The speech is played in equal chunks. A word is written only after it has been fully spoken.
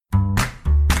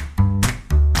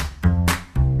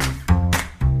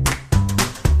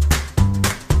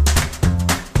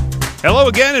Hello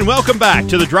again, and welcome back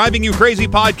to the Driving You Crazy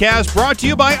podcast, brought to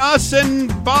you by us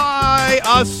and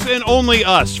only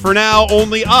us. For now,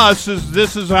 only us.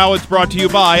 This is how it's brought to you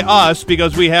by us,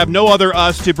 because we have no other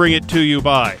us to bring it to you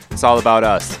by. It's all about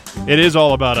us. It is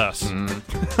all about us.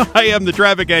 I am the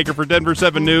traffic anchor for Denver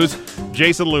 7 News,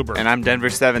 Jason Luber. And I'm Denver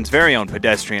 7's very own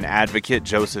pedestrian advocate,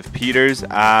 Joseph Peters.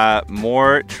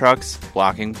 More trucks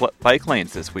blocking bike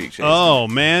lanes this week, Jason. Oh,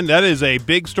 man, that is a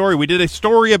big story. We did a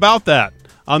story about that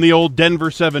on the old Denver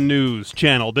 7 News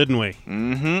channel, didn't we?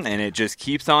 Mm-hmm, and it just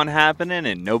keeps on happening,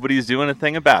 and nobody's doing a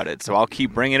thing about it. So I'll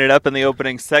keep bringing it up in the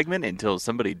opening segment until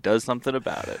somebody does something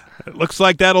about it. It looks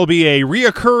like that'll be a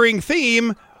reoccurring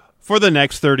theme for the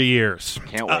next 30 years.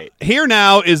 Can't wait. Here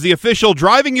now is the official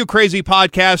Driving You Crazy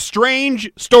podcast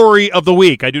Strange Story of the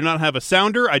Week. I do not have a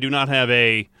sounder. I do not have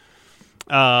a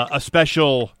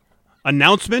special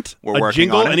announcement, a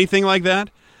jingle, anything like that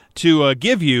to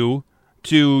give you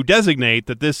to designate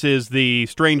that this is the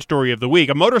Strange Story of the Week.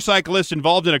 A motorcyclist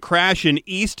involved in a crash in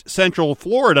East Central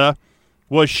Florida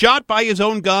was shot by his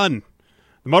own gun.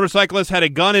 The motorcyclist had a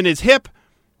gun in his hip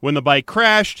when the bike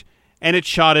crashed, and it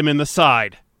shot him in the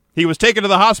side. He was taken to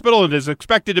the hospital and is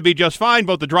expected to be just fine.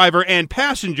 Both the driver and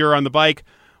passenger on the bike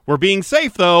were being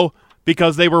safe, though,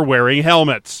 because they were wearing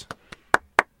helmets.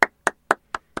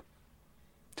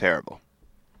 Terrible.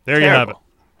 There you have it.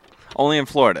 Only in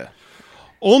Florida.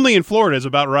 Only in Florida is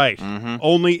about right. Mm-hmm.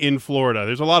 Only in Florida.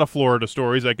 There's a lot of Florida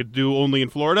stories I could do only in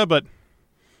Florida, but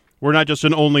we're not just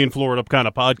an only in Florida kind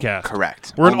of podcast.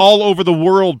 Correct. We're an all over the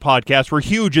world podcast. We're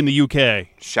huge in the UK.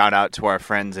 Shout out to our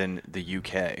friends in the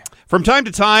UK. From time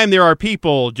to time, there are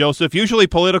people, Joseph, usually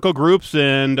political groups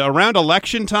and around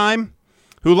election time,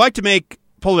 who like to make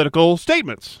political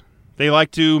statements. They like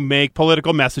to make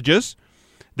political messages.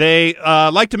 They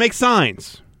like to make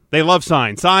signs. They love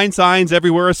signs. Signs,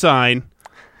 everywhere a sign.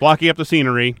 Blocking up the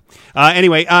scenery.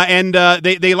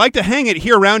 They like to hang it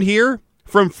here around here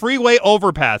from freeway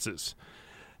overpasses.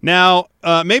 Now,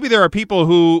 maybe there are people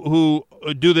who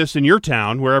do this in your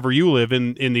town, wherever you live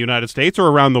in the United States or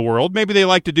around the world. Maybe they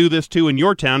like to do this too in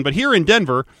your town. But here in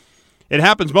Denver, it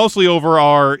happens mostly over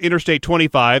our Interstate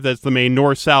 25. That's the main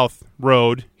north-south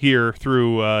road here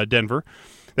through Denver.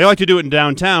 They like to do it in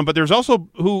downtown, but there's also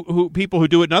people who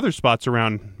do it in other spots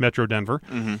around Metro Denver.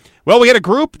 Mm-hmm. Well, we had a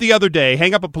group the other day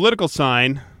hang up a political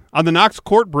sign on the Knox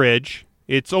Court Bridge.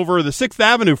 It's over the 6th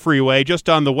Avenue freeway, just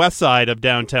on the west side of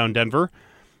downtown Denver.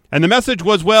 And the message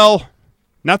was, well,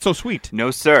 not so sweet. No,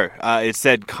 sir. It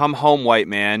said, "Come home, white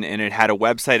man," and it had a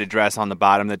website address on the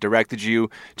bottom that directed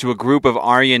you to a group of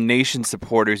Aryan Nation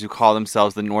supporters who call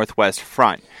themselves the Northwest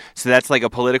Front. So that's like a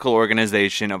political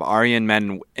organization of Aryan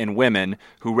men and women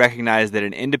who recognize that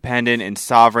an independent and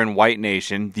sovereign white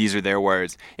nation, these are their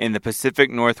words, in the Pacific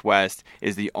Northwest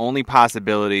is the only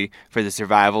possibility for the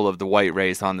survival of the white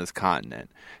race on this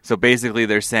continent. So basically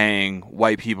they're saying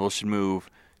white people should move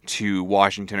to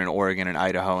Washington and Oregon and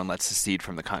Idaho and let's secede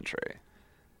from the country.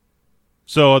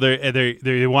 So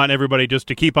they want everybody just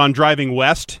to keep on driving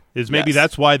west? Maybe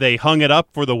that's why they hung it up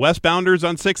for the westbounders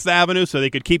on 6th Avenue, so they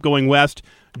could keep going west,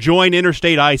 join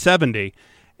Interstate I-70,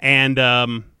 and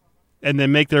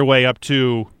then make their way up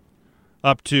to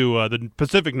the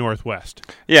Pacific Northwest.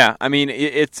 Yeah, I mean,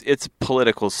 it's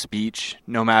political speech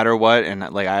no matter what, and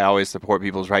like I always support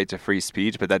people's right to free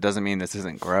speech, but that doesn't mean this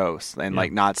isn't gross and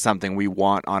like not something we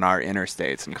want on our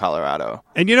interstates in Colorado.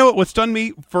 And you know what stunned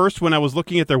me first when I was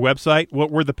looking at their website? What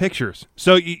were the pictures?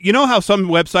 So you know how some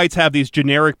websites have these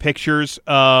generic pictures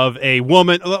of a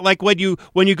woman, like when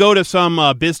you go to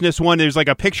some business one, there's like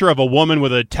a picture of a woman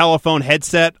with a telephone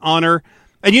headset on her.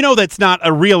 And you know that's not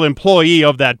a real employee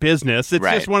of that business. It's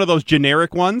just one of those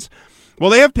generic ones. Well,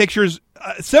 they have pictures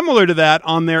similar to that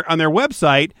on their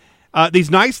website. These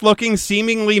nice-looking,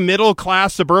 seemingly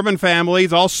middle-class suburban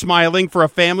families all smiling for a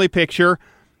family picture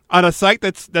on a site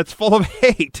that's full of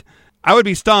hate. I would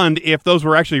be stunned if those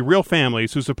were actually real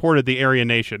families who supported the Aryan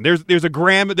Nation. There's a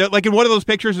grandma, like in one of those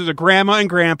pictures, there's a grandma and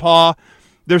grandpa.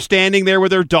 They're standing there with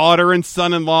their daughter and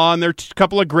son-in-law and their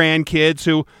couple of grandkids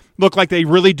who look like they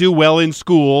really do well in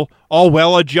school, all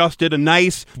well-adjusted, a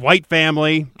nice white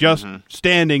family just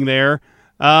standing there.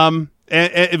 And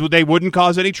they wouldn't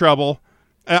cause any trouble.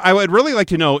 I would really like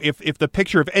to know if the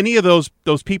picture of any of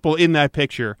those people in that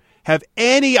picture have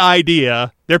any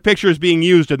idea their picture is being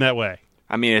used in that way.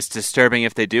 I mean, it's disturbing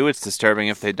if they do. It's disturbing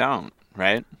if they don't,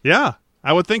 right? Yeah,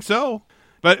 I would think so.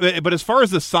 But as far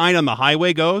as the sign on the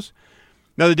highway goes,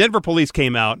 now the Denver police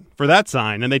came out for that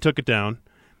sign, and they took it down.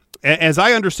 As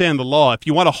I understand the law, if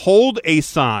you want to hold a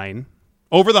sign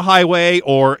over the highway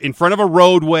or in front of a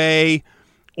roadway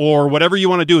or whatever you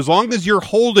want to do, as long as you're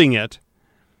holding it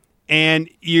and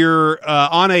you're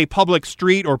on a public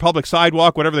street or public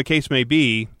sidewalk, whatever the case may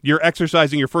be, you're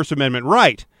exercising your First Amendment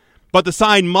right. But the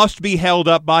sign must be held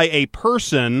up by a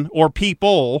person or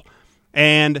people,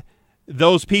 and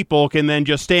those people can then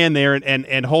just stand there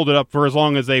and hold it up for as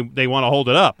long as they want to hold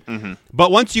it up. Mm-hmm.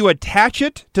 But once you attach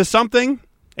it to something,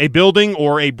 a building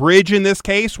or a bridge in this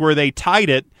case, where they tied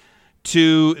it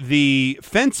to the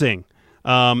fencing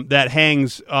that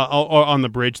hangs on the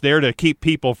bridge there to keep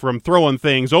people from throwing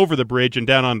things over the bridge and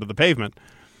down onto the pavement,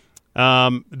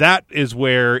 that is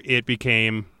where it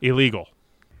became illegal.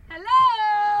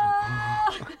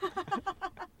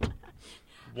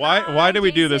 Why do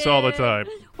we do this all the time?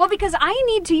 Well, because I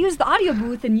need to use the audio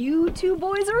booth, and you two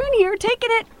boys are in here taking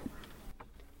it.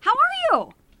 How are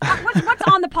you? What's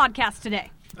on the podcast today?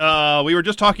 We were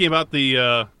just talking about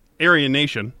the Aryan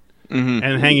Nation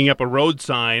and hanging up a road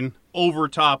sign over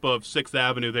top of 6th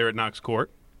Avenue there at Knox Court.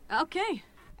 Okay.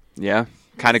 Yeah,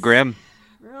 kind of grim.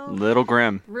 Little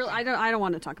grim. I don't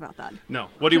want to talk about that. No.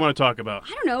 What do you want to talk about?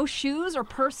 I don't know. Shoes or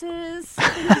purses,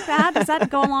 something like that. Does that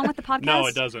go along with the podcast? No,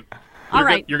 it doesn't. All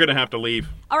right. You're going to have to leave.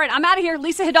 All right, I'm out of here.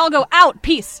 Lisa Hidalgo, out.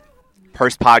 Peace.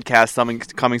 Purse podcast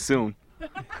coming soon.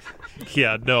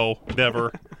 Yeah, no,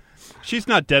 never. She's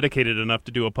not dedicated enough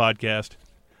to do a podcast.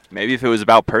 Maybe if it was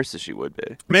about purses, she would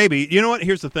be. Maybe. You know what?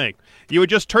 Here's the thing. You would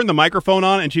just turn the microphone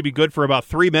on, and she'd be good for about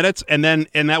 3 minutes, and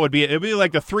that would be it. It'd be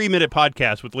like the 3-minute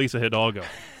podcast with Lisa Hidalgo.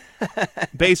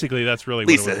 Basically, that's really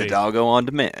what it would be. Lisa Hidalgo on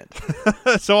demand.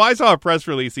 So I saw a press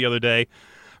release the other day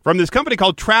from this company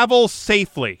called Travel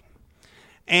Safely.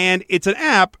 And it's an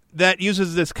app that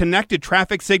uses this connected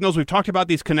traffic signals. We've talked about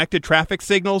these connected traffic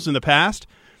signals in the past.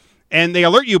 And they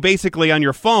alert you basically on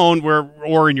your phone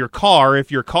or in your car, if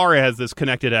your car has this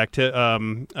connected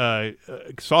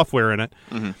software in it.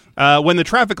 Mm-hmm. When the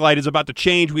traffic light is about to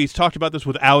change, we talked about this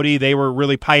with Audi. They were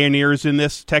really pioneers in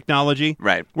this technology.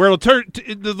 Right. Where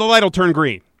the light will turn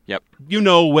green. Yep. You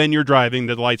know when you're driving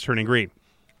that the light's turning green.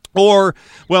 Or,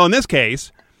 well, in this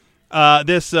case,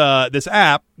 this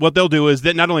app, what they'll do is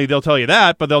that not only they'll tell you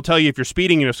that, but they'll tell you if you're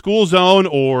speeding in a school zone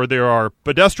or there are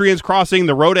pedestrians crossing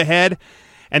the road ahead.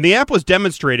 And the app was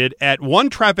demonstrated at one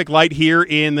traffic light here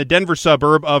in the Denver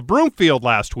suburb of Broomfield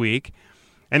last week.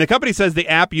 And the company says the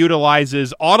app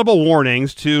utilizes audible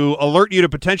warnings to alert you to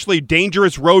potentially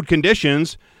dangerous road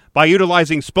conditions by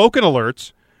utilizing spoken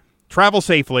alerts. Travel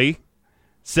Safely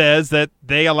says that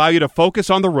they allow you to focus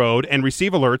on the road and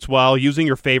receive alerts while using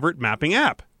your favorite mapping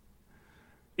app.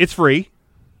 It's free.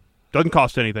 Doesn't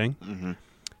cost anything. Mm-hmm.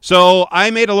 So I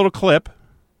made a little clip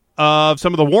of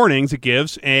some of the warnings it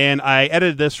gives, and I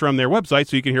edited this from their website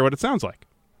so you can hear what it sounds like.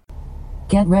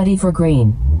 Get ready for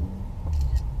green.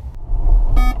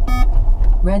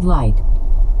 Red light.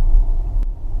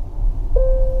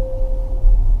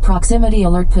 Proximity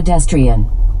alert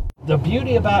pedestrian. The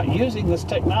beauty about using this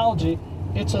technology,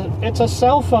 it's a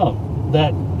cell phone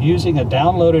that using a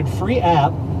downloaded free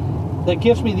app that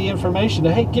gives me the information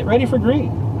to, hey, get ready for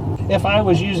green. If I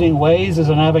was using Waze as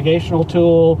a navigational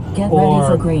tool,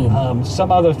 or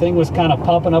some other thing was kind of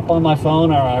popping up on my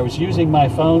phone, or I was using my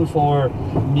phone for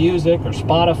music or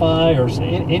Spotify or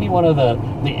any one of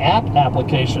the app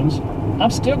applications,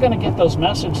 I'm still going to get those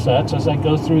message sets as I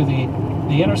go through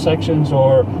the intersections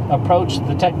or approach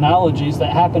the technologies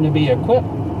that happen to be equipped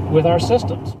with our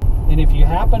systems. And if you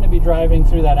happen to be driving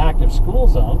through that active school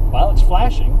zone while it's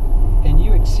flashing, and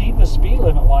you exceed the speed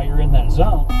limit while you're in that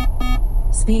zone.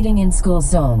 Speeding in school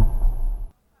zone.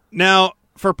 Now,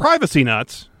 for privacy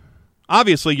nuts,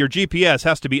 obviously your GPS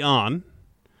has to be on,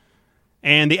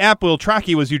 and the app will track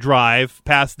you as you drive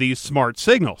past these smart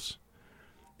signals.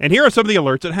 And here are some of the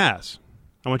alerts it has.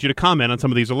 I want you to comment on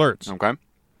some of these alerts. Okay.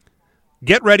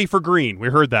 Get ready for green. We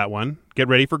heard that one. Get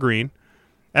ready for green.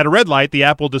 At a red light, the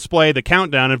app will display the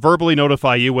countdown and verbally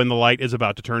notify you when the light is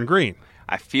about to turn green.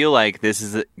 I feel like this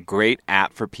is a great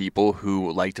app for people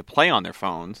who like to play on their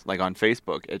phones, like on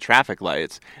Facebook, at traffic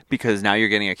lights, because now you're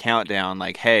getting a countdown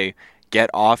like, hey, get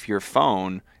off your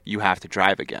phone, you have to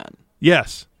drive again.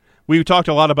 Yes. We talked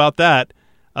a lot about that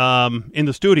in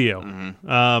the studio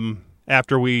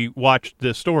after we watched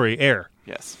this story air.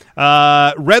 Yes.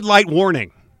 Red light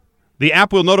warning. The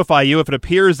app will notify you if it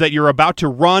appears that you're about to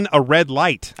run a red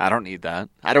light. I don't need that.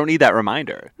 I don't need that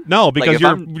reminder. No, because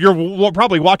you're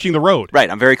probably watching the road. Right.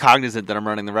 I'm very cognizant that I'm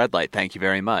running the red light. Thank you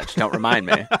very much. Don't remind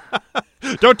me.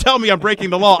 Don't tell me I'm breaking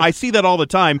the law. I see that all the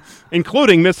time,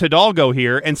 including Miss Hidalgo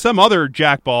here and some other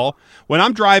jackball. When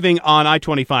I'm driving on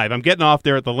I-25, I'm getting off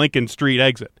there at the Lincoln Street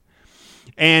exit.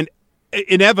 And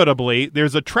inevitably,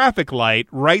 there's a traffic light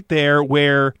right there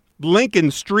where Lincoln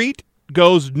Street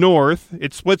goes north.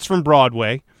 It splits from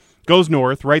Broadway, goes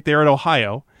north right there at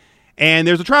Ohio, and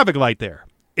there's a traffic light there.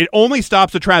 it only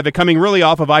stops the traffic coming really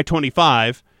off of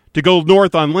I-25 to go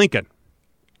north on Lincoln.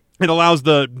 It allows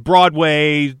the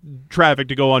Broadway traffic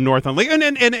to go on north on Lincoln.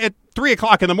 And at 3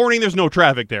 o'clock in the morning, there's no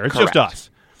traffic there. It's Correct. just us.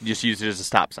 You just use it as a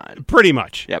stop sign. Pretty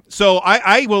much. Yep. So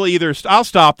I will I'll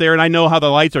stop there and I know how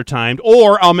the lights are timed,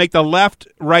 or I'll make the left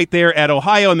right there at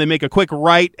Ohio and then make a quick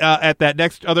right at that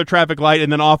next other traffic light,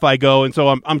 and then off I go. And so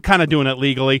I'm kind of doing it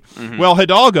legally. Mm-hmm. Well,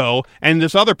 Hidalgo and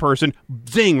this other person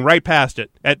zing right past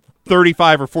it at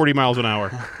 35 or 40 miles an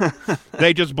hour.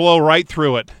 They just blow right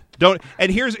through it.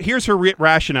 And here's her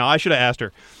rationale. I should have asked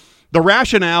her. The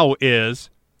rationale is,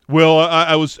 well,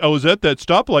 I was at that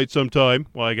stoplight sometime.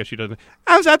 Well, I guess she doesn't.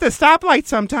 I was at the stoplight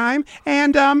sometime,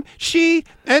 and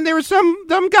there was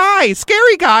some guy,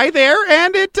 scary guy there,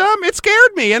 and it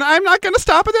scared me, and I'm not going to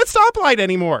stop at that stoplight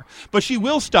anymore. But she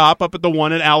will stop up at the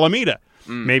one at Alameda,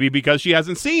 maybe because she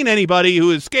hasn't seen anybody who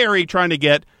is scary trying to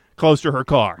get close to her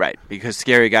car. Right, because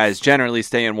scary guys generally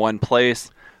stay in one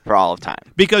place for all of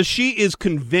time. Because she is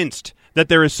convinced that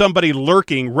there is somebody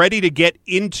lurking, ready to get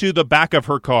into the back of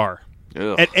her car.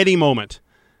 Ugh. At any moment.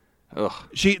 Ugh.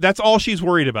 That's all she's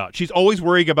worried about. She's always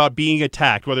worried about being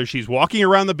attacked, whether she's walking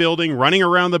around the building, running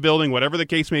around the building, whatever the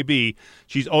case may be.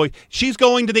 She's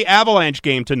going to the Avalanche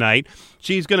game tonight.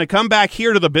 She's going to come back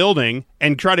here to the building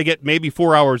and try to get maybe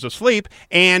 4 hours of sleep,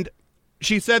 and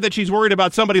she said that she's worried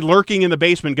about somebody lurking in the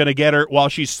basement going to get her while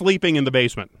she's sleeping in the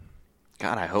basement.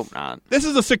 God, I hope not. This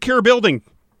is a secure building.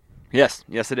 Yes,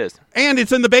 it is. And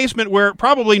it's in the basement where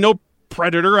probably no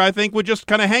predator, I think, would just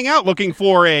kind of hang out looking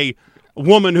for a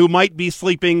woman who might be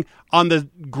sleeping on the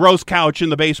gross couch in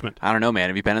the basement. I don't know, man.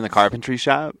 Have you been in the carpentry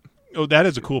shop? Oh, that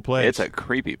is a cool place. It's a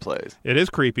creepy place. It is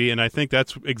creepy, and I think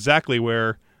that's exactly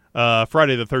where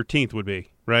Friday the 13th would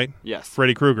be, right? Yes.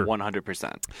 Freddy Krueger.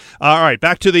 100%. All right,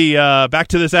 back to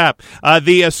this app.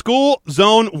 The school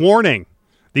zone warning.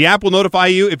 The app will notify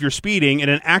you if you're speeding in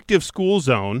an active school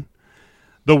zone.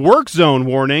 The work zone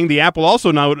warning. The app will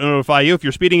also notify you if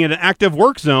you're speeding in an active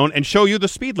work zone and show you the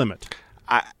speed limit.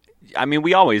 I mean,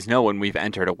 we always know when we've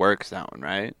entered a work zone,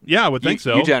 right? Yeah, I would think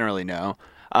so. You generally know.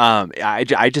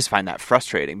 I just find that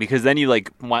frustrating because then you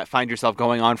find yourself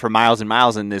going on for miles and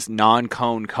miles in this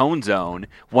non-cone cone zone,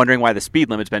 wondering why the speed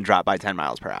limit's been dropped by 10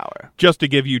 miles per hour. Just to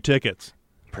give you tickets.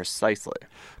 Precisely.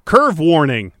 Curve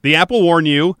warning. The app will warn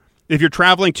you if you're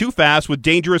traveling too fast with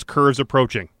dangerous curves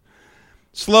approaching.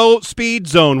 Slow speed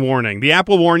zone warning. The app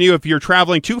will warn you if you're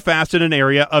traveling too fast in an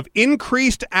area of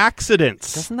increased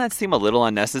accidents. Doesn't that seem a little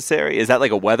unnecessary? Is that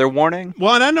like a weather warning?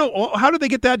 Well, and I know, how do they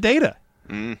get that data?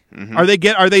 Mm-hmm.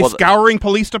 Are they scouring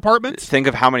police departments? Think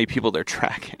of how many people they're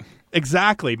tracking.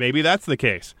 Exactly. Maybe that's the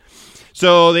case.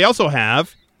 So they also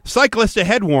have cyclist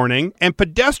ahead warning and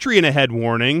pedestrian ahead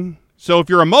warning. So if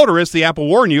you're a motorist, the app will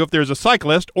warn you if there's a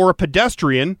cyclist or a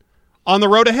pedestrian on the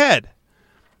road ahead.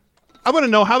 I want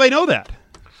to know how they know that.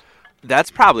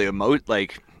 That's probably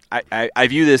I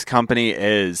view this company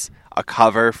as a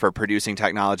cover for producing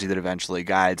technology that eventually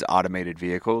guides automated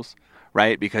vehicles,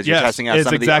 right? Because you're testing out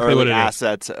some of the early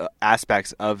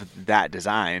aspects of that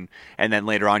design, and then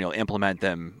later on you'll implement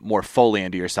them more fully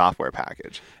into your software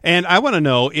package. And I want to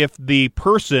know if the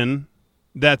person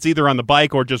that's either on the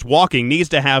bike or just walking needs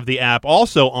to have the app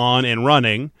also on and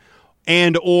running,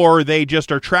 and or they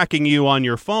just are tracking you on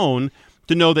your phone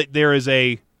to know that there is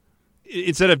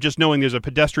instead of just knowing there's a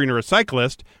pedestrian or a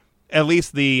cyclist, at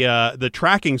least the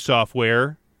tracking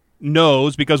software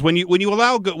knows, because when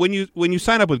you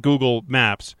sign up with Google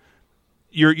Maps,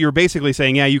 you're basically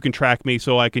saying, yeah, you can track me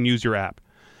so I can use your app.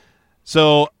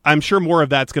 So I'm sure more of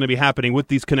that's going to be happening with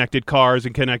these connected cars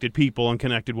and connected people and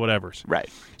connected whatevers. Right.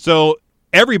 So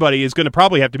everybody is going to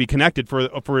probably have to be connected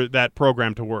for that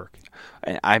program to work.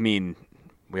 I mean,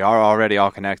 we are already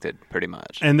all connected, pretty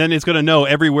much. And then it's going to know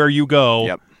everywhere you go,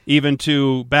 yep, even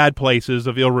to bad places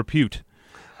of ill repute.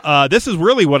 This is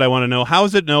really what I want to know. How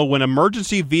does it know when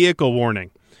emergency vehicle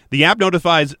warning? The app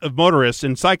notifies motorists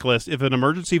and cyclists if an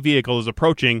emergency vehicle is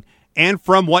approaching and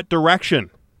from what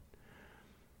direction.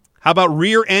 How about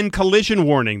rear-end collision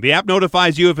warning? The app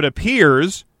notifies you if it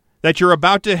appears that you're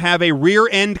about to have a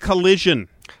rear-end collision.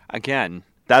 Again,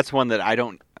 that's one that I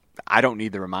don't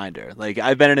need the reminder. Like,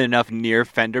 I've been in enough near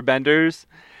fender benders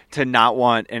to not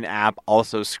want an app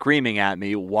also screaming at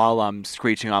me while I'm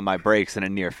screeching on my brakes in a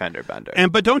near fender bender.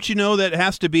 But don't you know that it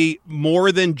has to be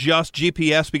more than just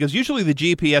GPS? Because usually the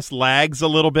GPS lags a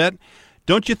little bit.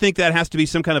 Don't you think that has to be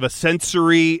some kind of a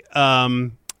sensory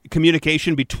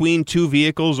communication between two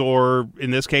vehicles, or in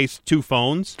this case, two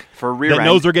phones, For rear that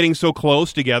knows they're getting so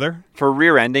close together? For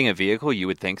rear-ending a vehicle, you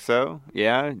would think so.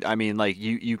 Yeah, I mean, like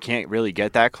you can't really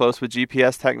get that close with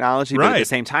GPS technology, but at Right. the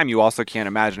same time, you also can't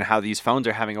imagine how these phones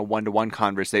are having a one-to-one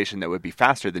conversation that would be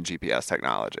faster than GPS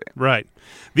technology. Right.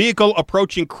 Vehicle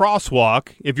approaching crosswalk.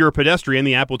 If you're a pedestrian,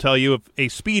 the app will tell you if a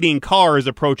speeding car is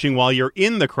approaching while you're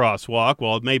in the crosswalk.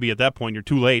 Well, maybe at that point you're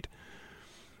too late.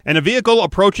 And a vehicle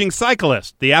approaching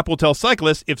cyclist. The app will tell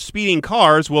cyclists if speeding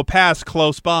cars will pass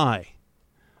close by.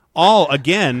 All,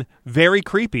 again, very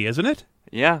creepy, isn't it?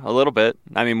 Yeah, a little bit.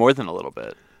 I mean, more than a little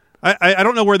bit. I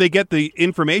don't know where they get the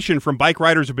information from bike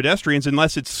riders or pedestrians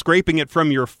unless it's scraping it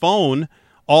from your phone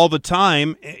all the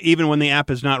time, even when the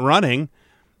app is not running,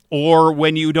 or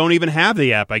when you don't even have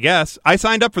the app, I guess. I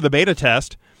signed up for the beta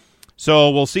test, so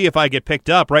we'll see if I get picked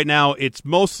up. Right now, it's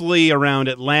mostly around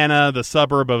Atlanta, the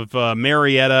suburb of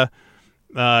Marietta,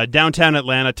 downtown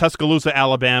Atlanta, Tuscaloosa,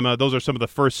 Alabama. Those are some of the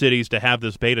first cities to have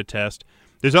this beta test.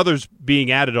 There's others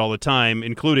being added all the time,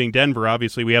 including Denver.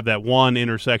 Obviously, we have that one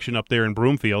intersection up there in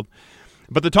Broomfield.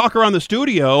 But the talk around the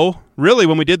studio, really,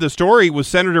 when we did the story, was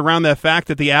centered around the fact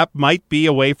that the app might be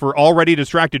a way for already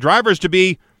distracted drivers to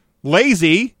be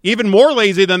lazy, even more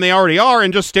lazy than they already are,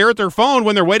 and just stare at their phone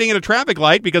when they're waiting at a traffic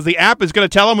light because the app is going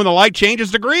to tell them when the light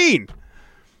changes to green. I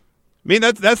mean,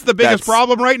 that's the biggest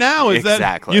problem right now is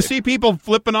that you see people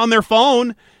flipping on their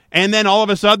phone, and then all of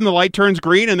a sudden the light turns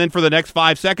green, and then for the next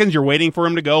 5 seconds you're waiting for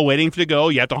him to go, waiting for it to go.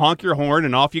 You have to honk your horn,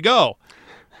 and off you go.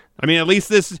 I mean, at least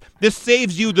this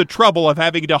saves you the trouble of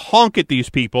having to honk at these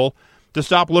people to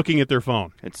stop looking at their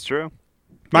phone. It's true.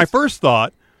 My first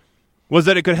thought was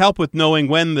that it could help with knowing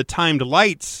when the timed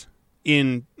lights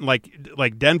in,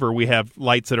 like Denver, we have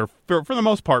lights that are, for the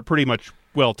most part, pretty much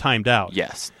well timed out.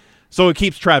 Yes. So it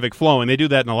keeps traffic flowing. They do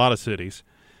that in a lot of cities.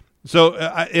 So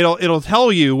it'll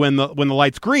tell you when the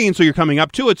light's green, so you're coming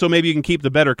up to it, so maybe you can keep the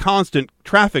better constant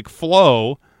traffic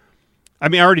flow. I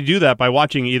mean, I already do that by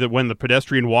watching either when the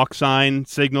pedestrian walk sign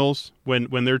signals,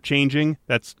 when they're changing.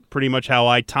 That's pretty much how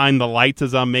I time the lights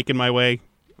as I'm making my way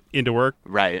into work.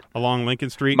 Right. Along Lincoln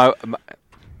Street.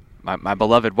 My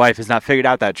beloved wife has not figured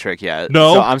out that trick yet.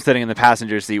 No. So I'm sitting in the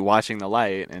passenger seat watching the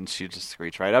light, and she just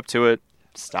screech right up to it,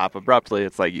 stop abruptly.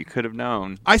 It's like, you could have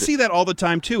known. I see that all the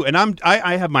time, too. And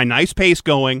I have my nice pace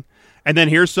going, and then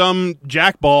here's some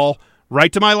jackball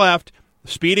right to my left,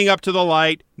 speeding up to the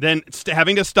light, then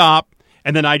having to stop,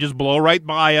 and then I just blow right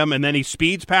by him, and then he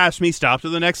speeds past me, stops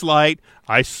at the next light.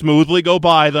 I smoothly go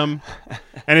by them,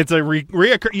 and it's a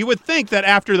you would think that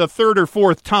after the third or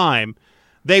fourth time,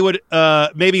 they would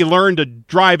maybe learn to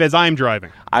drive as I'm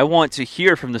driving. I want to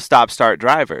hear from the stop-start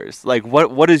drivers. Like,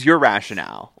 what is your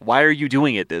rationale? Why are you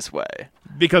doing it this way?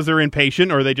 Because they're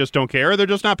impatient, or they just don't care, or they're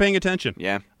just not paying attention.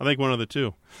 Yeah. I think one of the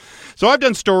two. So I've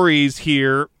done stories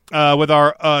here with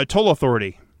our toll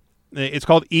authority. It's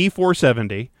called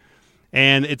E470.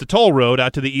 And it's a toll road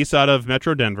out to the east side of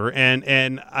Metro Denver.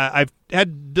 And I've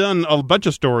done a bunch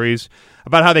of stories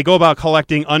about how they go about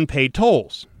collecting unpaid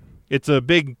tolls. It's a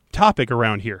big topic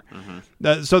around here.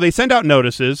 Mm-hmm. So they send out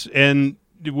notices, and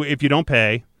if you don't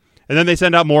pay, and then they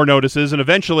send out more notices, and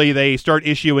eventually they start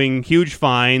issuing huge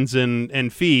fines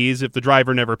and fees if the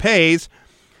driver never pays.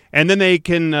 And then they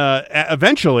can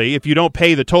eventually, if you don't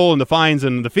pay the toll and the fines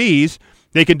and the fees,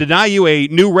 they can deny you a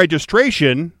new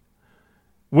registration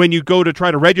when you go to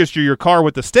try to register your car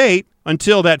with the state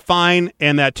until that fine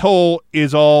and that toll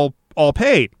is all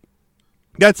paid.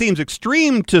 That seems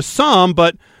extreme to some,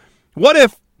 but what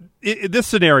if this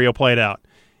scenario played out?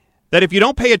 That if you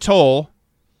don't pay a toll,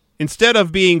 instead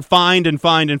of being fined and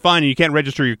you can't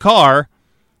register your car,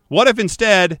 what if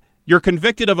instead you're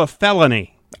convicted of a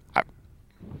felony?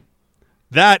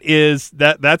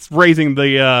 That's raising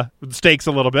the stakes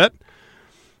a little bit.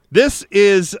 This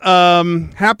is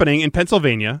happening in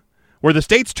Pennsylvania, where the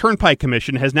state's Turnpike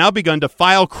Commission has now begun to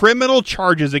file criminal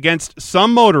charges against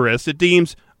some motorists it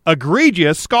deems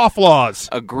egregious scofflaws.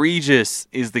 Egregious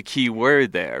is the key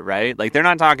word there, right? Like, they're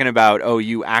not talking about, oh,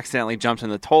 you accidentally jumped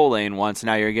in the toll lane once,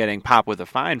 now you're getting popped with a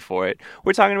fine for it.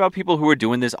 We're talking about people who are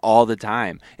doing this all the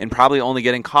time and probably only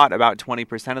getting caught about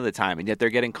 20% of the time, and yet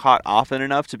they're getting caught often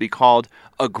enough to be called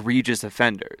egregious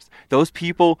offenders. Those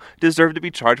people deserve to be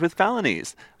charged with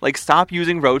felonies. Like, stop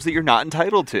using roads that you're not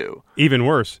entitled to. Even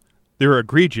worse, they're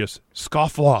egregious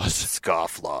scofflaws.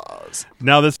 Scofflaws.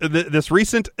 Now, this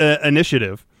recent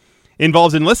initiative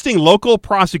involves enlisting local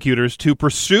prosecutors to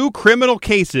pursue criminal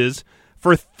cases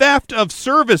for theft of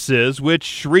services,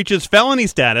 which reaches felony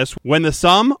status when the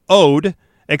sum owed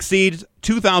exceeds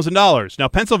 $2,000. Now,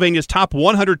 Pennsylvania's top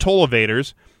 100 toll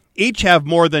evaders each have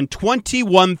more than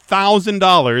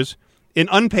 $21,000 in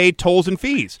unpaid tolls and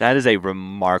fees. That is a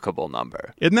remarkable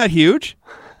number. Isn't that huge?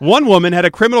 One woman had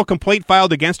a criminal complaint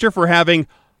filed against her for having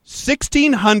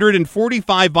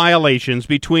 1,645 violations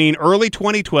between early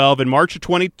 2012 and March of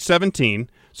 2017,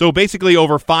 so basically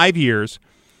over 5 years.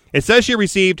 It says she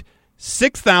received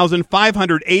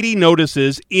 6,580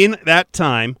 notices in that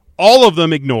time, all of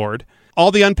them ignored.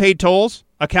 All the unpaid tolls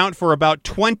account for about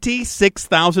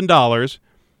 $26,000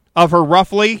 of her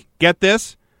roughly, get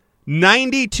this,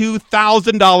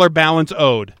 $92,000 balance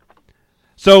owed.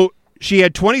 So she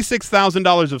had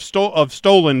 $26,000 of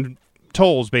stolen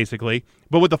tolls, basically,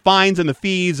 but with the fines and the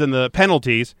fees and the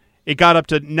penalties, it got up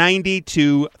to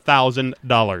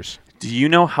 $92,000. Do you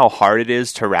know how hard it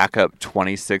is to rack up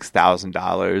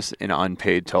 $26,000 in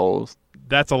unpaid tolls?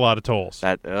 That's a lot of tolls.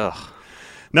 Ugh.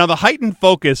 Now, the heightened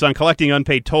focus on collecting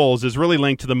unpaid tolls is really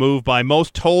linked to the move by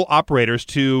most toll operators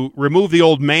to remove the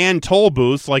old man toll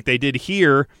booths like they did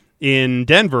here in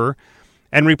Denver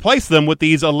and replace them with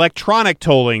these electronic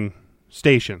tolling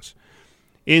stations.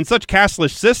 In such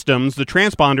cashless systems, the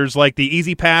transponders like the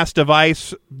EasyPass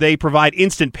device, they provide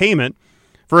instant payment.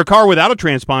 For a car without a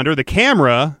transponder, the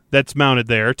camera that's mounted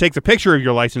there takes a picture of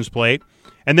your license plate,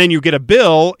 and then you get a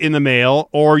bill in the mail,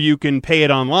 or you can pay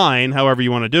it online, however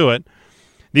you want to do it.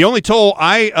 The only toll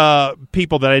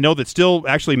people that I know that still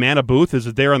actually man a booth is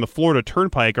there on the Florida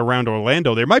Turnpike around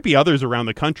Orlando. There might be others around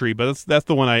the country, but that's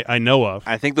the one I know of.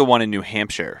 I think the one in New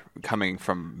Hampshire, coming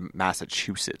from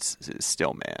Massachusetts, is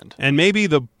still manned. And maybe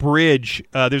the bridge.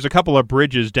 There's a couple of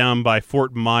bridges down by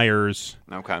Fort Myers.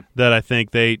 Okay. That I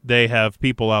think they have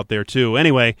people out there too.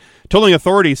 Anyway, tolling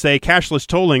authorities say cashless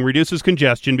tolling reduces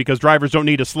congestion because drivers don't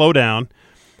need to slow down.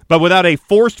 But without a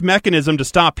forced mechanism to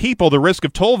stop people, the risk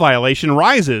of toll violation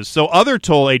rises. So other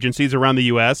toll agencies around the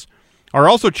U.S. are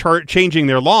also changing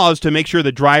their laws to make sure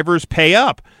that drivers pay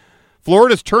up.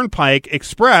 Florida's Turnpike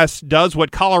Express does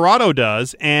what Colorado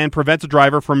does and prevents a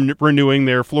driver from renewing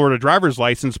their Florida driver's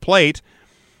license plate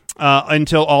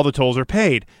until all the tolls are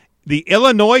paid. The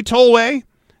Illinois Tollway,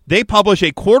 they publish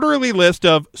a quarterly list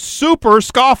of super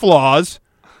scofflaws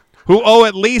who owe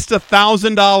at least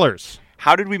 $1,000.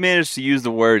 How did we manage to use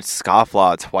the word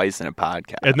scofflaw twice in a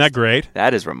podcast? Isn't that great?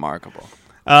 That is remarkable.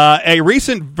 A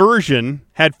recent version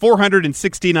had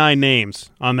 469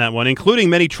 names on that one, including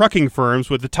many trucking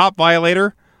firms, with the top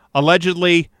violator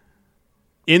allegedly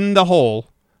in the hole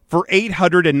for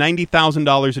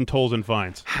 $890,000 in tolls and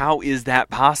fines. How is that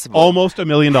possible? Almost $1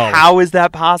 million. How is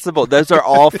that possible? Those are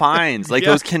all fines. Like, Yeah.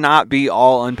 Those cannot be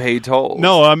all unpaid tolls.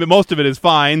 No, I mean, most of it is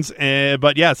fines,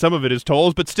 but yeah, some of it is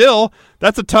tolls. But still,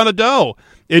 that's a ton of dough.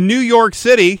 In New York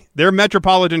City, their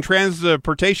Metropolitan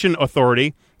Transportation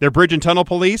Authority, their Bridge and Tunnel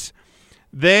Police,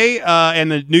 they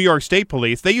and the New York State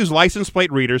Police, they use license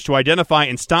plate readers to identify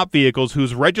and stop vehicles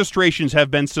whose registrations have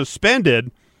been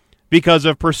suspended because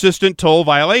of persistent toll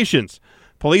violations.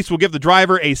 Police will give the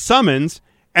driver a summons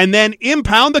and then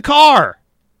impound the car.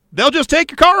 They'll just take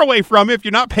your car away from you if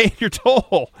you're not paying your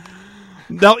toll.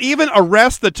 They'll even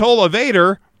arrest the toll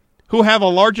evader who have a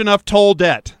large enough toll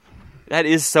debt. That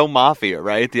is so mafia,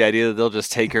 right? The idea that they'll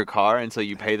just take your car until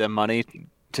you pay them money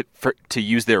to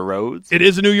use their roads. It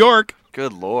is in New York.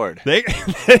 Good Lord.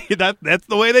 That's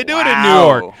the way they do it in New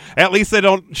Wow. York. At least they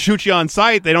don't shoot you on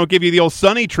sight. They don't give you the old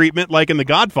Sonny treatment like in The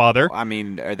Godfather. I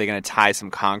mean, are they going to tie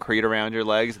some concrete around your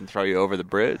legs and throw you over the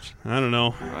bridge? I don't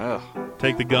know. Ugh.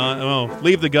 Take the gun. Oh,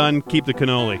 leave the gun. Keep the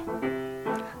cannoli.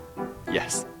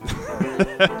 Yes.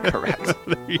 Correct.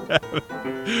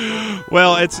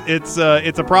 Well, it's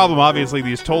a problem. Obviously,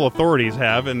 these toll authorities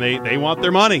have, and they want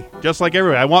their money, just like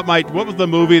everybody. I want my. What was the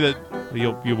movie that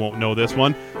you won't know this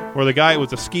one? Where the guy, it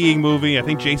was a skiing movie. I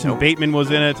think Jason Bateman was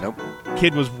in it. Nope.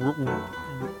 Kid was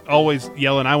always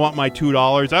yelling, "I want my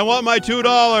 $2. I want my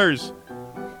 $2."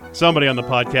 Somebody on the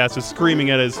podcast is screaming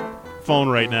at his phone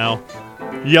right now,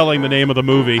 yelling the name of the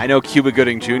movie. I know Cuba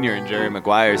Gooding Jr. and Jerry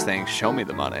Maguire saying, "Show me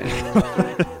the money."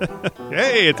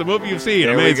 Hey, it's a movie you've seen.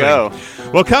 There Amazing. we go.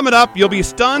 Well, coming up, you'll be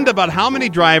stunned about how many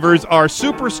drivers are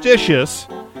superstitious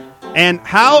and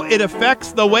how it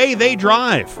affects the way they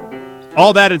drive.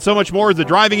 All that and so much more as the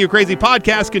Driving You Crazy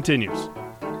podcast continues.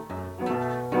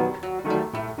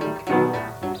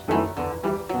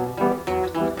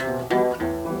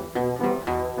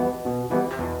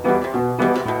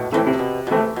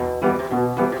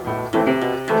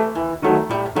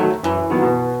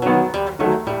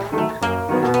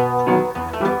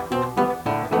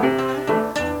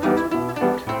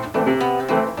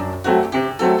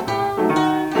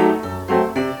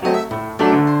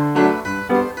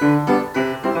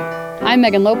 I'm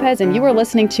Megan Lopez, and you are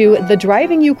listening to the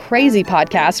Driving You Crazy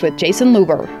podcast with Jason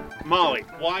Luber. Molly,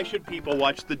 why should people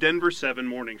watch the Denver 7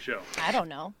 morning show? I don't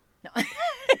know. No.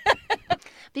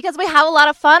 Because we have a lot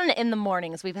of fun in the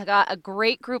mornings. We've got a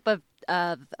great group of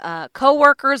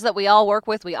co-workers that we all work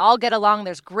with. We all get along.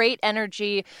 There's great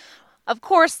energy. Of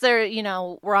course,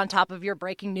 we're on top of your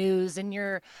breaking news and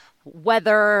your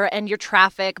weather and your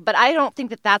traffic, but I don't think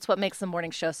that that's what makes the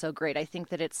morning show so great. I think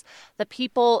that it's the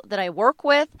people that I work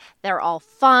with. They're all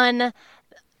fun.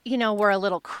 We're a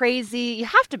little crazy. You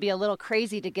have to be a little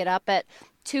crazy to get up at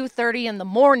 2:30 in the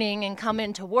morning and come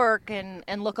into work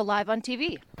and look alive on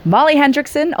TV. Molly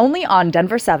Hendrickson, only on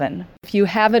Denver 7. If you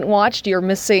haven't watched, you're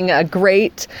missing a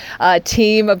great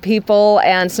team of people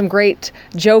and some great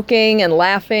joking and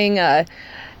laughing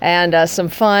and some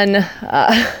fun.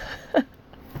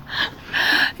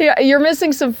 You're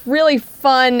missing some really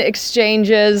fun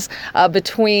exchanges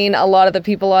between a lot of the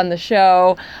people on the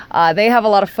show. They have a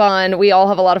lot of fun. We all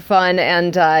have a lot of fun.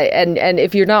 And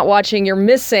if you're not watching, you're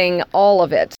missing all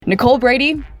of it. Nicole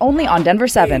Brady, only on Denver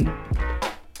 7.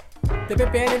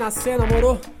 TVPN na cena,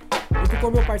 moro? Junto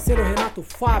com meu parceiro Renato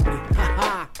Fabre.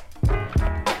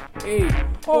 Ei,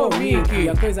 ô Mickey,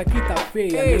 a coisa aqui tá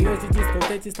feia. Milhões de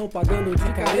descontentes estão pagando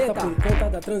de careta por conta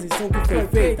da transição que foi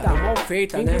feita. Mal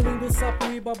feita, né?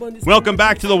 Welcome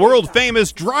back to the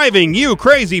world-famous Driving You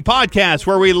Crazy podcast,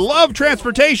 where we love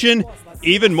transportation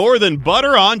even more than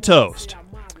butter on toast.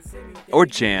 Or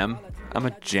jam. I'm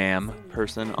a jam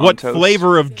person on What toast.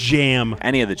 flavor of jam?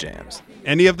 Any of the jams.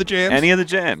 Any of the jams? Any of the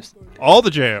jams. All the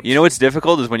jams. You know what's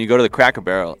difficult is when you go to the Cracker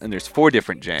Barrel and there's 4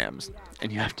 different jams,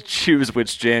 and you have to choose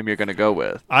which jam you're going to go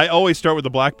with. I always start with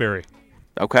the blackberry.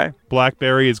 Okay.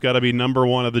 Blackberry has got to be number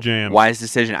one of the jams. Wise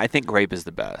decision. I think grape is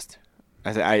the best.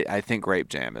 I think grape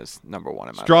jam is number 1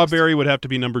 in my Strawberry would have to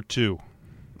be number 2. list.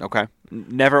 Okay.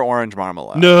 Never orange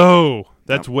marmalade. No,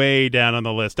 that's way down on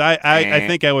the list. I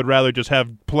think I would rather just have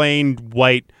plain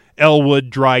white Elwood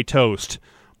dry toast.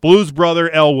 Blues Brother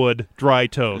Elwood dry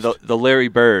toast. The Larry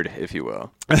Bird, if you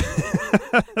will.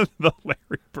 The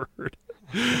Larry Bird.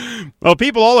 Well,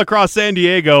 people all across San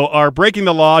Diego are breaking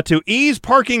the law to ease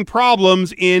parking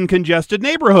problems in congested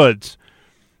neighborhoods.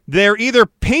 They're either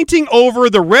painting over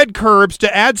the red curbs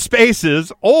to add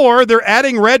spaces, or they're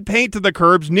adding red paint to the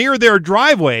curbs near their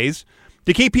driveways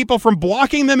to keep people from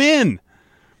blocking them in.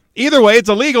 Either way, it's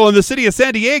illegal, and the city of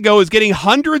San Diego is getting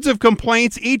hundreds of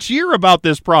complaints each year about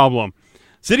this problem.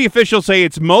 City officials say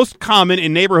it's most common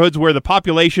in neighborhoods where the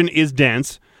population is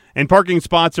dense and parking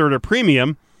spots are at a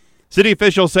premium. City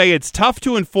officials say it's tough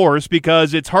to enforce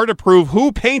because it's hard to prove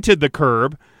who painted the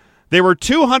curb. There were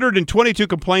 222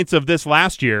 complaints of this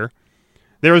last year.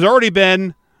 There has already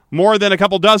been more than a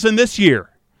couple dozen this year.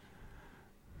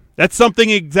 That's something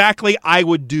exactly I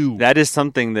would do. That is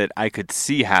something that I could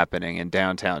see happening in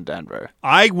downtown Denver.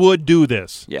 I would do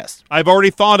this. Yes. I've already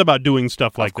thought about doing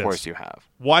stuff like this. Of course you have.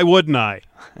 Why wouldn't I?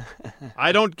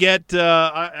 I don't get,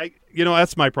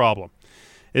 that's my problem,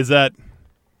 is that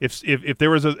if there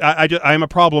was I'm a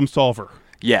problem solver.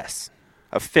 Yes.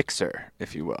 A fixer,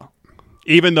 if you will.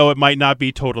 Even though it might not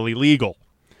be totally legal.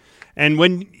 And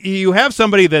when you have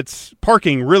somebody that's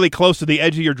parking really close to the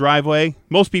edge of your driveway,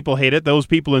 most people hate it. Those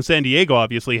people in San Diego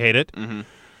obviously hate it. Mm-hmm.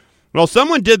 Well,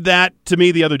 someone did that to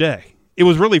me the other day. It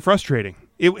was really frustrating.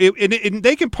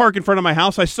 They can park in front of my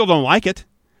house. I still don't like it,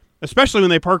 especially when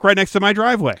they park right next to my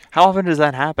driveway. How often does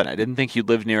that happen? I didn't think you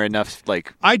lived near enough,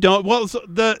 I don't. Well, so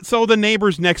the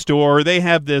neighbors next door, they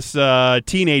have this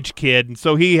teenage kid, and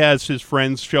so he has his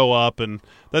friends show up, and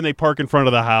then they park in front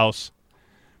of the house.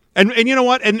 And you know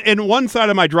what? And one side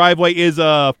of my driveway is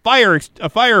a fire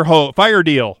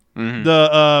deal. Mm-hmm.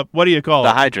 The what do you call it?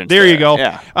 The hydrant. There you go.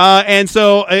 Yeah. And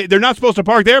so they're not supposed to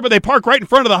park there, but they park right in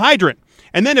front of the hydrant.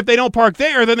 And then if they don't park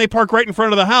there, then they park right in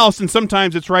front of the house, and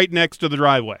sometimes it's right next to the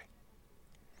driveway.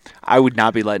 I would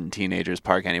not be letting teenagers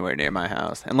park anywhere near my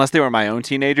house, unless they were my own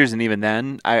teenagers, and even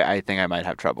then, I think I might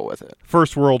have trouble with it.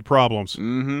 First world problems.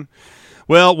 Mm-hmm.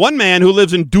 Well, one man who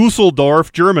lives in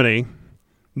Dusseldorf, Germany,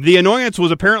 the annoyance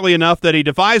was apparently enough that he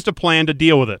devised a plan to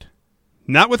deal with it.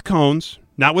 Not with cones,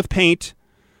 not with paint,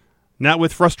 not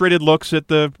with frustrated looks at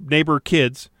the neighbor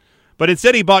kids, but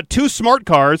instead he bought 2 smart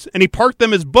cars and he parked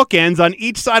them as bookends on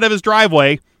each side of his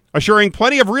driveway, assuring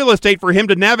plenty of real estate for him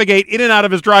to navigate in and out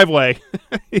of his driveway.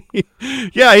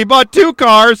 Yeah, he bought 2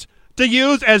 cars to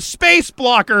use as space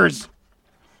blockers.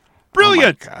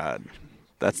 Brilliant. Oh my God.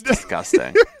 That's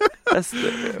disgusting.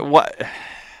 What?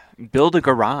 Build a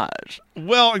garage.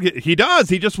 Well, he does.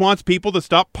 He just wants people to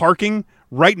stop parking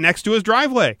right next to his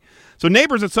driveway. So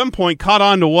neighbors at some point caught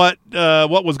on to what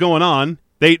was going on.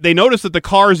 They noticed that the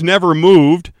cars never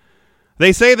moved.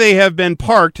 They say they have been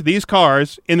parked, these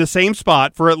cars, in the same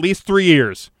spot for at least 3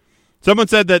 years. Someone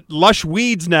said that lush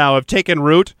weeds now have taken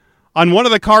root on one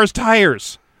of the car's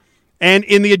tires and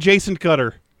in the adjacent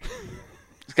gutter.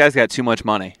 This guy's got too much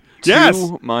money. Yes.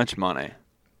 Too much money.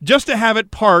 Just to have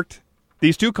it parked,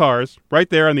 these two cars, right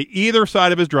there on the either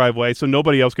side of his driveway so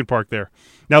nobody else can park there.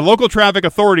 Now, local traffic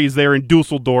authorities there in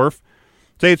Dusseldorf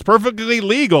say it's perfectly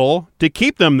legal to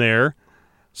keep them there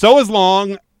so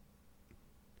long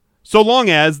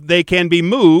as they can be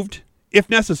moved if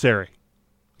necessary.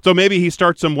 So maybe he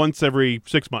starts them once every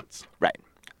 6 months. Right.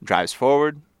 Drives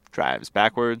forward, drives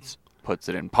backwards, puts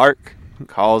it in park,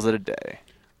 calls it a day.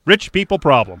 Rich people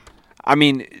problem. I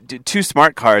mean, two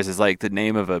smart cars is like the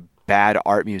name of a bad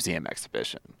art museum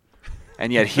exhibition.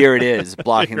 And yet here it is,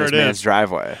 blocking Here this it man's is.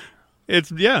 driveway.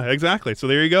 Yeah, exactly. So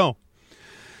there you go.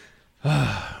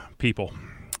 People.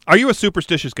 Are you a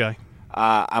superstitious guy?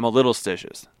 I'm a little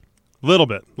stitious. Little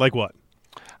bit. Like what?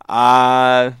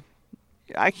 I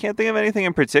can't think of anything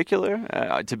in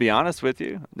particular, to be honest with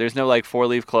you. There's no, like,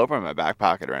 4-leaf clover in my back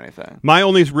pocket or anything. My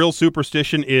only real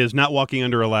superstition is not walking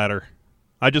under a ladder.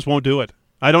 I just won't do it.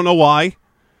 I don't know why.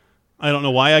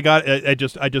 I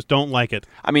just don't like it.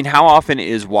 I mean, how often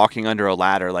is walking under a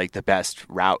ladder, like, the best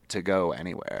route to go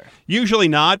anywhere? Usually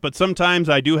not, but sometimes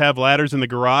I do have ladders in the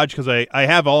garage because I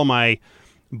have all my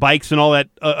bikes and all that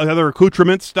other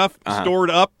accoutrements stuff stored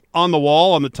up on the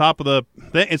wall on the top of the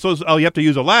thing. And so you have to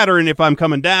use a ladder, and if I'm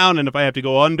coming down and if I have to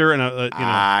go under, and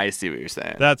I see what you're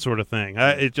saying. that sort of thing.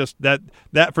 It just that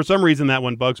for some reason that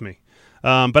one bugs me.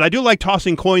 But I do like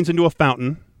tossing coins into a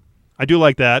fountain. I do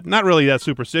like that. Not really that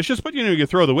superstitious, but you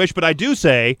throw the wish. But I do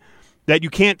say that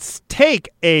you can't take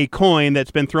a coin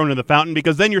that's been thrown in the fountain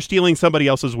because then you're stealing somebody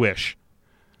else's wish.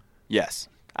 Yes,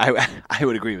 I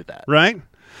would agree with that. Right?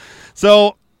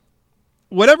 So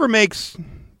whatever makes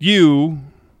you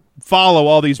follow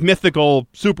all these mythical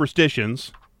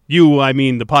superstitions, I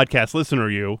mean the podcast listener,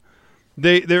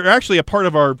 they're actually a part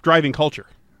of our driving culture.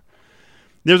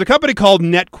 There's a company called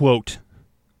NetQuote.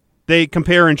 They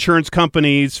compare insurance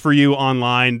companies for you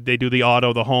online. They do the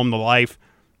auto, the home, the life.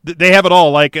 They have it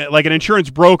all, like an insurance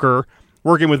broker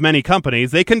working with many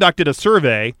companies. They conducted a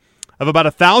survey of about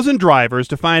 1,000 drivers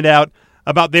to find out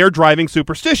about their driving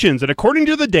superstitions. And according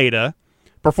to the data,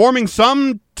 performing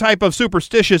some type of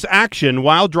superstitious action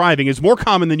while driving is more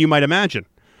common than you might imagine.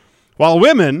 While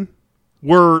women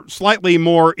were slightly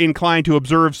more inclined to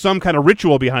observe some kind of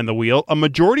ritual behind the wheel, a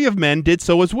majority of men did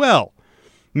so as well.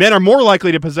 Men are more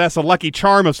likely to possess a lucky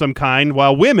charm of some kind,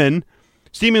 while women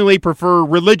seemingly prefer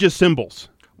religious symbols.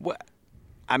 What?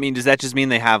 I mean, does that just mean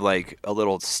they have, like, a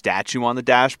little statue on the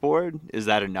dashboard? Is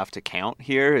that enough to count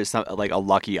here? Is some, like, a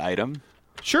lucky item?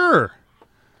 Sure.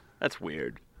 That's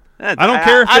weird. I don't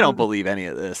care if I don't believe any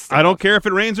of this stuff. I don't care if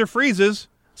it rains or freezes,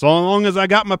 so long as I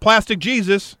got my plastic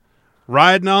Jesus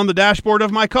riding on the dashboard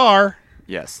of my car.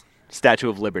 Yes. Statue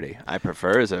of Liberty, I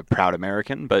prefer as a proud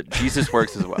American, but Jesus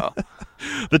works as well.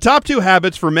 The top two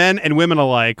habits for men and women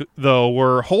alike, though,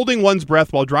 were holding one's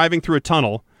breath while driving through a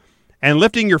tunnel and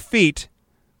lifting your feet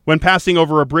when passing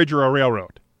over a bridge or a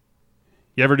railroad.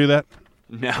 You ever do that?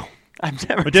 No, I've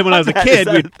never. We did when I was a done kid.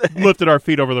 that. We lifted our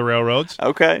feet over the railroads.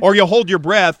 Okay. Or you'll hold your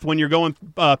breath when you're going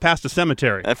past a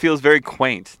cemetery. That feels very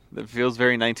quaint. That feels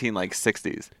very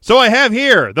 60s. So I have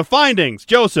here the findings,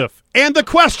 Joseph, and the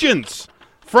questions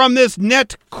from this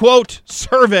NetQuote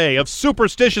survey of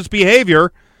superstitious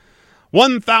behavior.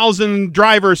 1,000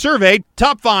 driver survey,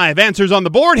 top 5 answers on the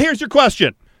board. Here's your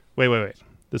question. Wait.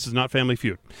 This is not Family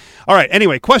Feud. All right,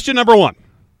 anyway, question number 1.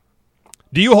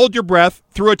 Do you hold your breath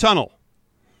through a tunnel?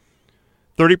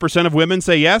 30% of women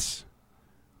say yes.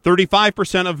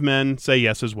 35% of men say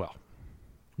yes as well.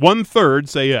 1/3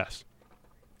 say yes.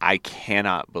 I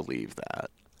cannot believe that.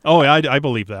 Oh, I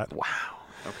believe that. Wow.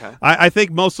 Okay. I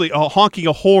think mostly honking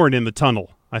a horn in the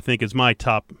tunnel, I think, is my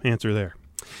top answer there.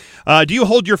 Do you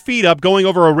hold your feet up going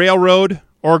over a railroad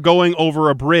or going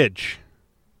over a bridge?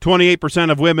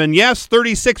 28% of women, yes.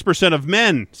 36% of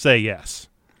men say yes.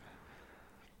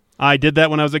 I did that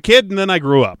when I was a kid, and then I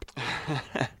grew up.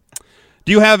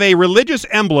 Do you have a religious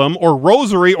emblem or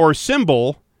rosary or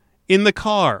symbol in the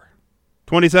car?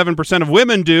 27% of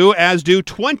women do, as do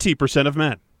 20% of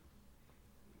men.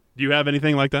 Do you have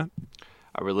anything like that?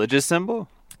 A religious symbol?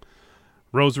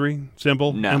 Rosary,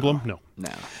 symbol, No. emblem? No. No.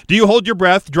 Do you hold your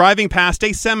breath driving past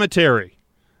a cemetery?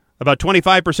 About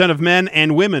 25% of men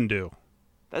and women do.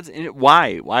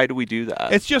 Why? Why do we do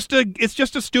that? It's just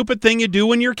a stupid thing you do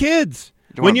when you're kids.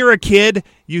 When you're a kid,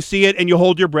 you see it and you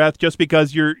hold your breath just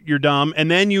because you're dumb, and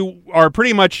then you are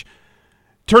pretty much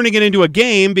turning it into a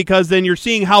game because then you're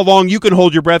seeing how long you can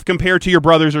hold your breath compared to your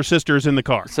brothers or sisters in the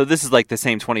car. So this is like the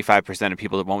same 25% of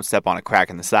people that won't step on a crack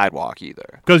in the sidewalk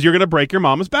either. Because you're going to break your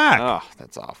mama's back. Oh,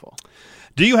 that's awful.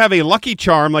 Do you have a lucky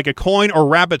charm like a coin or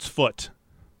rabbit's foot?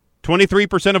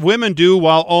 23% of women do,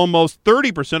 while almost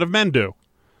 30% of men do.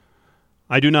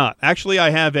 I do not. Actually,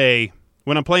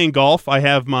 when I'm playing golf, I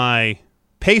have my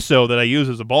peso that I use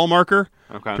as a ball marker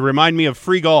to remind me of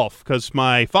free golf, because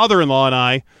my father-in-law and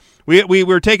I, we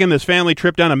were taking this family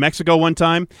trip down to Mexico one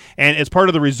time, and as part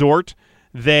of the resort,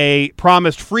 they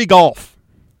promised free golf.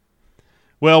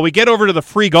 Well, we get over to the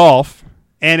free golf,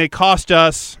 and it cost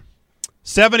us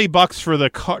 $70 for the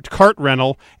cart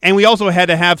rental, and we also had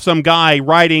to have some guy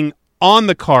riding on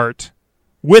the cart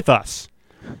with us.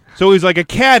 So he was like a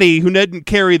caddy who didn't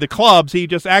carry the clubs. He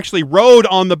just actually rode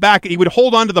on the back. He would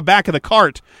hold on to the back of the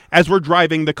cart as we're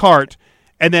driving the cart,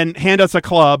 and then hand us a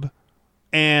club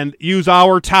and use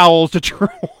our towels to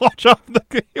wash off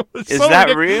the. Is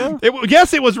that real?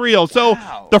 Yes, it was real. So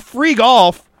the free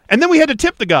golf, and then we had to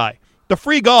tip the guy. The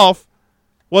free golf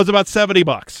was about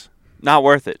 $70. Not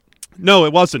worth it. No,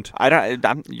 it wasn't.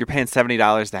 You're paying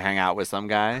 $70 to hang out with some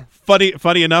guy.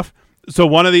 Funny enough. So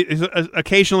one of these,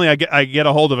 occasionally I get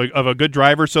a hold of a good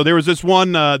driver. So there was this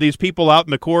one, these people out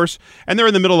in the course, and they're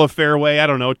in the middle of fairway, I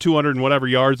don't know, 200 and whatever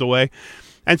yards away.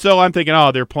 And so I'm thinking,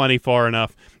 they're plenty far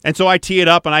enough. And so I tee it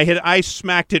up, and I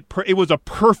smacked it. It was a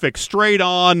perfect, straight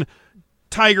on,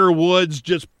 Tiger Woods,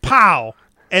 just pow.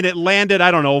 And it landed,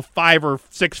 I don't know, 5 or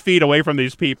 6 feet away from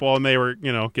these people, and they were,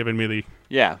 giving me the...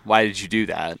 Yeah, why did you do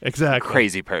that? Exactly.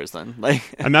 Crazy person.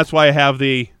 And that's why I have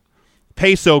the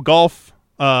peso golf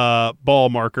ball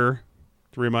marker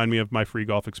to remind me of my free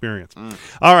golf experience.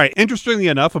 All right. Interestingly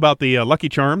enough, about the Lucky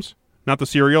Charms, not the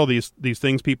cereal, these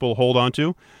things people hold on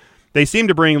to, they seem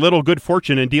to bring little good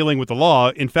fortune in dealing with the law.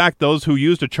 In fact, those who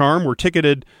used a charm were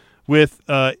ticketed with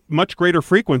much greater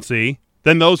frequency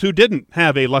than those who didn't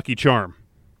have a Lucky Charm.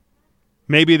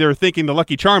 Maybe they're thinking the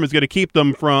Lucky Charm is going to keep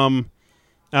them from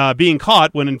being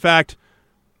caught, when in fact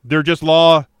they're just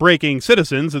law-breaking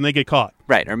citizens and they get caught.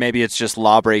 Right, or maybe it's just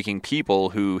law-breaking people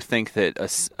who think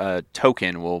that a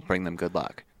token will bring them good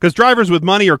luck. Because drivers with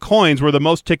money or coins were the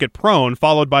most ticket-prone,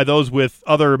 followed by those with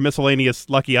other miscellaneous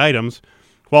lucky items,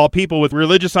 while people with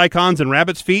religious icons and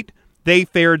rabbit's feet, they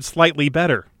fared slightly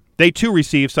better. They too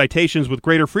received citations with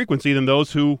greater frequency than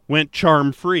those who went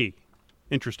charm-free.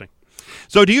 Interesting.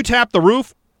 So do you tap the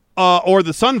roof or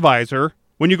the sun visor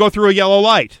when you go through a yellow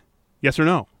light? Yes or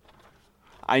no?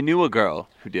 I knew a girl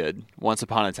who did once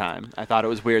upon a time. I thought it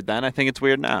was weird then. I think it's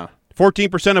weird now.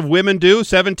 14% of women do.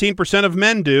 17% of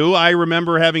men do. I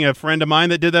remember having a friend of mine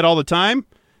that did that all the time.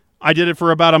 I did it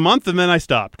for about a month, and then I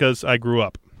stopped because I grew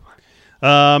up.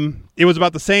 It was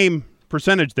about the same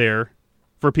percentage there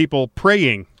for people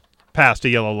praying past a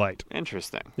yellow light.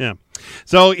 Interesting. Yeah.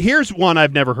 So here's one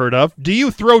I've never heard of. Do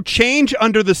you throw change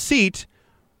under the seat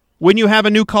when you have a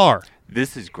new car?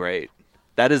 This is great.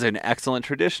 That is an excellent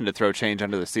tradition, to throw change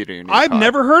under the seat of your new car. I've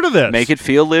never heard of this. Make it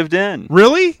feel lived in.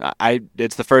 Really?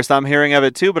 It's the first I'm hearing of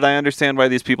it too, but I understand why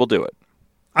these people do it.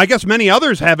 I guess many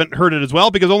others haven't heard it as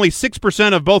well, because only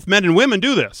 6% of both men and women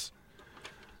do this.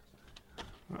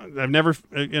 I've never,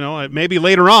 maybe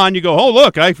later on you go, oh,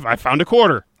 look, I found a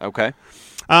quarter. Okay.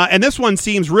 And this one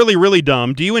seems really, really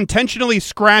dumb. Do you intentionally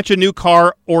scratch a new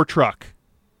car or truck?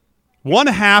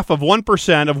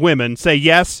 0.5% of women say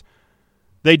yes,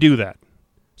 they do that.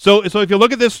 So if you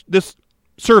look at this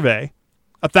survey,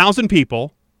 1,000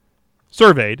 people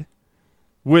surveyed,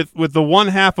 with the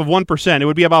 0.5%, it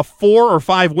would be about 4 or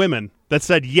 5 women that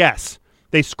said yes,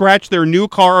 they scratch their new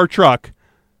car or truck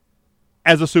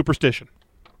as a superstition.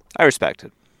 I respect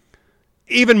it.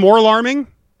 Even more alarming,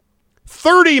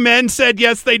 30 men said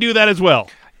yes, they do that as well.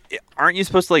 Aren't you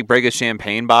supposed to break a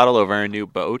champagne bottle over a new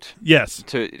boat? Yes.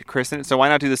 To christen it? So why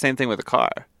not do the same thing with a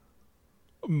car?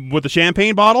 With the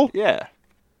champagne bottle? Yeah.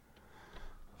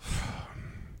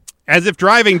 As if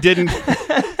driving didn't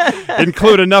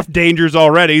include enough dangers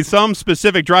already, some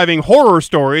specific driving horror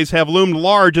stories have loomed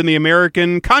large in the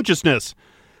American consciousness.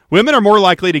 Women are more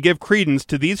likely to give credence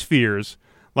to these fears,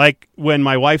 like when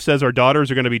my wife says our daughters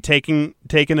are going to be taken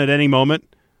at any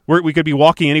moment. We could be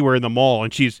walking anywhere in the mall,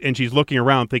 and she's looking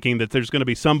around thinking that there's going to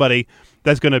be somebody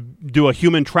that's going to do a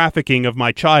human trafficking of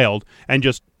my child and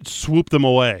just swoop them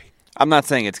away. I'm not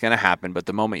saying it's going to happen, but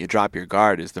the moment you drop your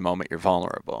guard is the moment you're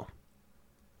vulnerable.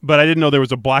 But I didn't know there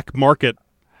was a black market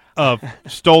of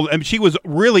stolen. I mean, she was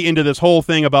really into this whole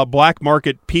thing about black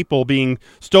market people being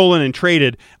stolen and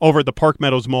traded over at the Park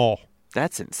Meadows Mall.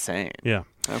 That's insane. Yeah.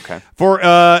 Okay.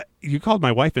 You called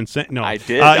my wife insane? No, I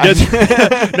did.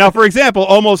 Now, for example,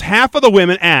 almost half of the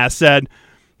women asked said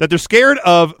that they're scared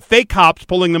of fake cops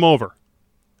pulling them over.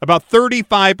 About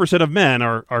 35% of men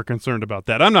are concerned about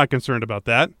that. I'm not concerned about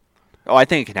that. Oh, I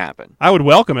think it can happen. I would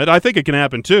welcome it. I think it can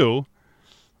happen too.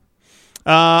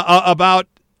 How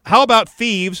about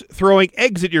thieves throwing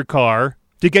eggs at your car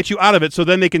to get you out of it so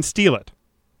then they can steal it?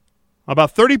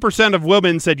 About 30% of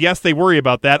women said yes, they worry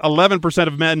about that. 11%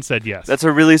 of men said yes. That's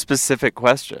a really specific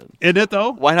question. Isn't it,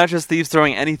 though? Why not just thieves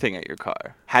throwing anything at your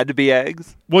car? Had to be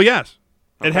eggs? Well, yes.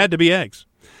 It had to be eggs.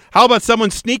 How about someone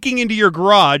sneaking into your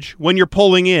garage when you're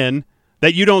pulling in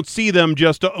that you don't see them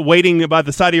just waiting by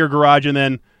the side of your garage and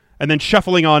then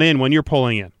shuffling on in when you're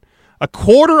pulling in? A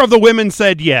quarter of the women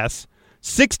said yes.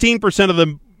 16% of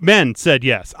the men said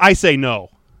yes. I say no.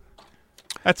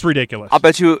 That's ridiculous. I'll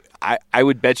bet you, I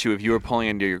would bet you if you were pulling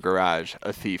into your garage,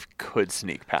 a thief could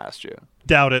sneak past you.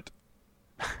 Doubt it.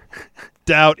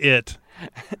 Doubt it.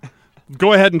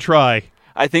 Go ahead and try.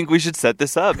 I think we should set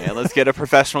this up, man. Let's get a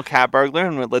professional cat burglar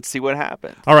and let's see what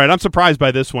happens. All right, I'm surprised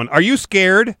by this one. Are you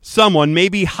scared someone may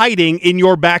be hiding in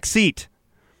your back seat?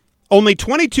 Only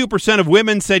 22% of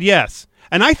women said yes,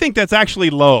 and I think that's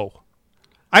actually low.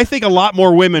 I think a lot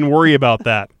more women worry about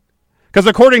that. Because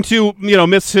according to,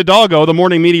 Miss Hidalgo, the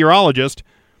morning meteorologist,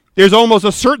 there's almost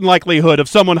a certain likelihood of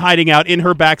someone hiding out in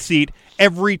her back seat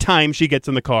every time she gets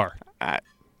in the car.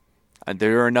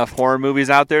 There are enough horror movies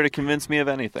out there to convince me of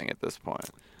anything at this point.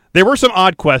 There were some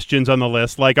odd questions on the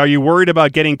list, like, are you worried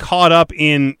about getting caught up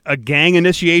in a gang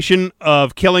initiation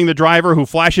of killing the driver who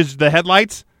flashes the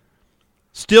headlights?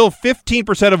 Still,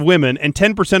 15% of women and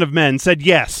 10% of men said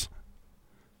yes.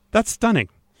 That's stunning.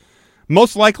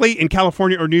 Most likely in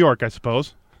California or New York, I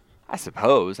suppose. I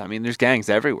suppose. I mean, there's gangs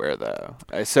everywhere, though.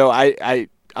 So I'm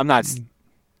not...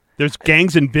 There's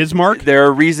gangs in Bismarck? There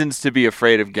are reasons to be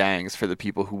afraid of gangs for the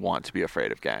people who want to be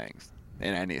afraid of gangs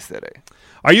in any city.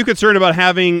 Are you concerned about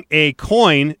having a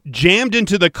coin jammed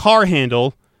into the car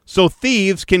handle so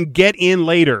thieves can get in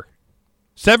later?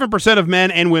 7% of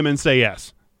men and women say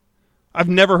yes. I've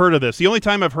never heard of this. The only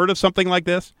time I've heard of something like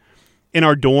this, in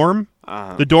our dorm,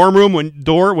 the dorm room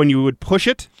when you would push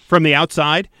it from the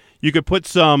outside, you could put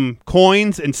some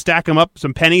coins and stack them up,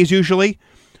 some pennies usually,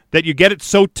 that you get it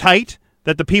so tight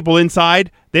that the people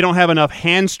inside, they don't have enough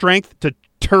hand strength to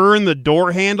turn the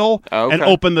door handle and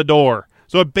open the door.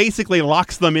 So it basically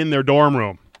locks them in their dorm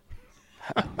room.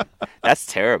 That's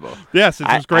terrible. Yes, it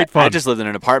was great fun. I just lived in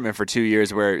an apartment for 2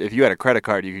 years where if you had a credit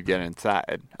card, you could get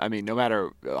inside. I mean, no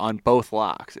matter on both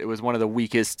locks. It was one of the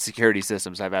weakest security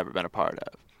systems I've ever been a part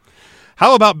of.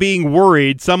 How about being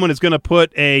worried someone is going to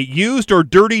put a used or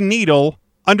dirty needle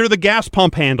under the gas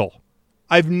pump handle?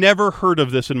 I've never heard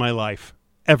of this in my life,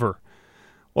 ever.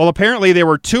 Well, apparently there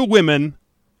were 2 women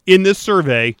in this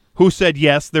survey who said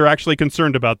yes, they're actually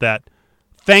concerned about that.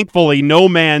 Thankfully, no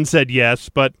man said yes,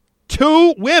 but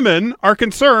 2 women are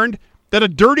concerned that a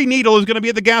dirty needle is going to be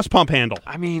at the gas pump handle.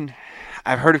 I mean,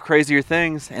 I've heard of crazier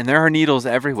things, and there are needles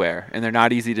everywhere, and they're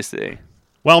not easy to see.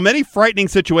 While many frightening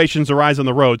situations arise on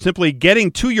the road, simply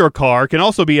getting to your car can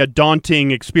also be a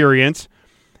daunting experience,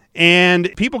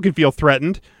 and people can feel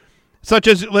threatened, such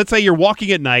as, let's say you're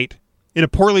walking at night in a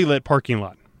poorly lit parking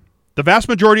lot. The vast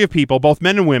majority of people, both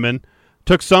men and women,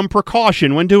 took some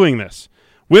precaution when doing this.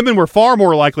 Women were far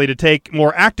more likely to take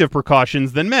more active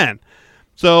precautions than men.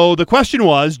 So the question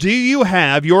was, do you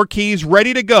have your keys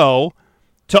ready to go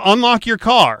to unlock your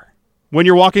car when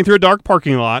you're walking through a dark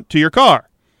parking lot to your car?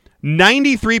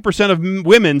 93% of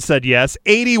women said yes.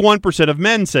 81% of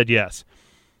men said yes.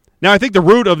 Now, I think the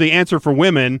root of the answer for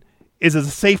women is as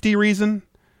a safety reason.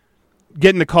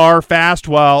 Get in the car fast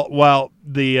while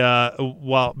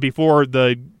before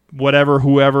the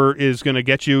whoever is going to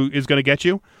get you is going to get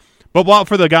you. But while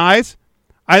for the guys,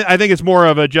 I think it's more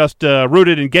of a just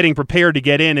rooted in getting prepared to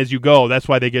get in as you go. That's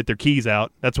why they get their keys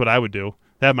out. That's what I would do.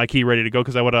 Have my key ready to go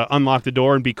because I would unlock the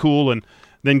door and be cool and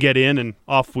then get in and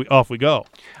off we go.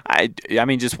 I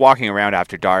mean, just walking around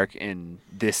after dark in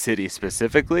this city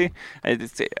specifically,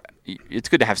 it's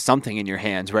good to have something in your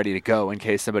hands ready to go in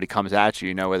case somebody comes at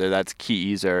you, whether that's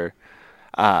keys or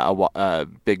a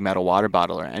big metal water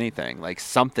bottle or anything, like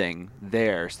something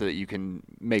there so that you can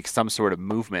make some sort of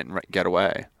movement and get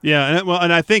away. Yeah,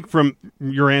 and I think from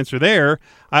your answer there,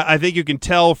 I think you can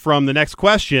tell from the next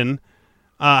question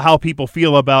how people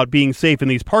feel about being safe in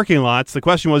these parking lots. The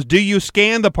question was, do you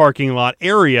scan the parking lot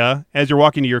area as you're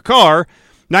walking to your car?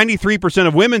 93%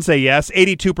 of women say yes.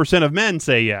 82% of men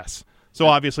say yes. So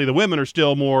obviously the women are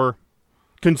still more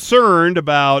concerned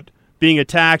about being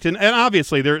attacked, and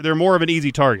obviously they're more of an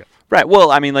easy target. Right.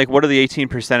 Well, I mean, like, what are the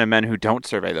 18% of men who don't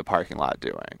survey the parking lot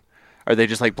doing? Are they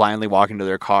just, like, blindly walking to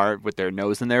their car with their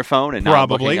nose in their phone and not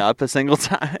looking up a single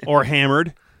time? Or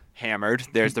hammered. Hammered.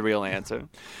 There's the real answer.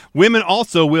 Women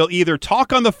also will either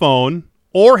talk on the phone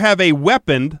or have a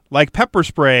weapon like pepper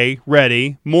spray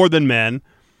ready more than men.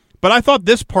 But I thought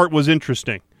this part was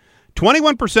interesting.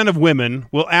 21% of women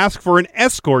will ask for an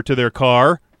escort to their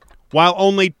car, while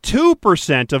only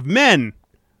 2% of men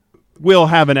will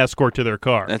have an escort to their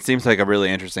car. That seems like a really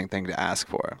interesting thing to ask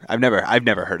for. I've never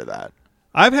heard of that.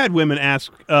 I've had women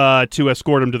ask to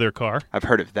escort them to their car. I've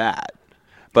heard of that.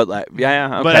 But like,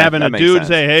 yeah, okay, but having that a makes dude sense.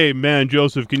 say, "Hey, man,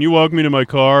 Joseph, can you walk me to my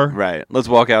car?" Right. Let's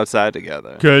walk outside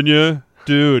together. Can you,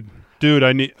 dude?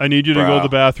 I need you to go to the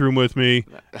bathroom with me,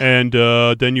 and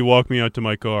then you walk me out to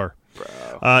my car.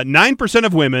 9%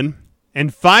 of women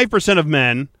and 5% of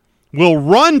men will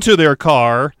run to their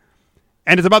car,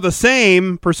 and it's about the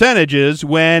same percentages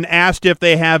when asked if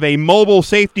they have a mobile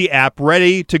safety app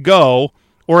ready to go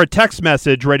or a text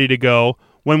message ready to go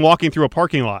when walking through a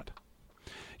parking lot.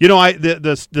 You know,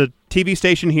 the TV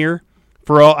station here,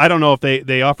 I don't know if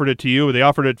they offered it to you or they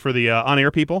offered it for the on-air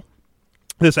people.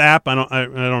 This app, I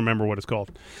don't remember what it's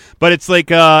called, but it's like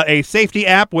a safety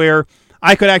app where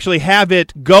I could actually have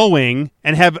it going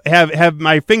and have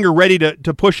my finger ready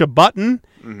to push a button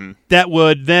that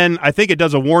would then, I think it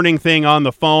does a warning thing on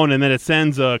the phone, and then it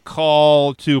sends a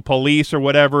call to police or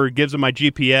whatever. It gives them my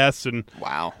GPS and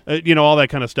wow, all that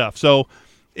kind of stuff. So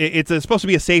it's supposed to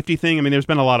be a safety thing. I mean, there's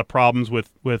been a lot of problems with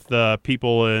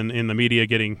people in the media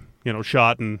getting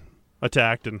shot and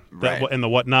attacked and and the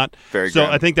whatnot. Very so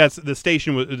grim. I think that's the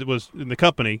station was in the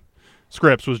company.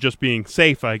 Scripps was just being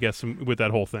safe, I guess, with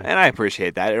that whole thing. And I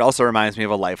appreciate that. It also reminds me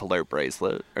of a Life Alert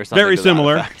bracelet or something. Very to that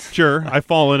similar. effect. Sure. I've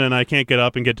fallen and I can't get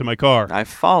up and get to my car. I've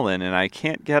fallen and I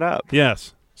can't get up.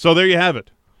 Yes. So there you have it.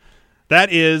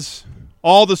 That is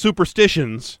all the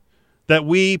superstitions that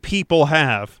we people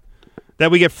have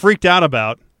that we get freaked out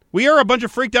about. We are a bunch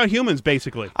of freaked out humans,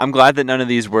 basically. I'm glad that none of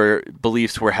these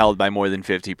beliefs were held by more than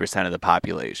 50% of the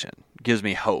population. Gives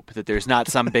me hope that there's not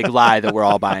some big lie that we're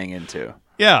all buying into.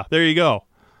 Yeah, there you go.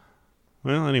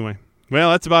 Well, anyway. Well,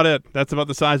 that's about it. That's about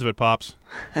the size of it, Pops.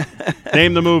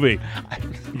 Name the movie.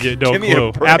 You don't Give me a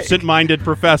clue. break. Absent-minded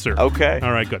professor. Okay.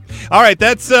 All right, good. All right,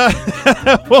 that's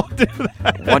we'll do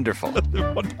that. Wonderful.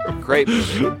 Wonderful. Great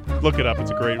movie. Look it up.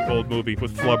 It's a great old movie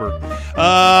with Flubber.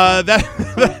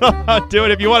 That'll do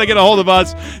it. If you want to get a hold of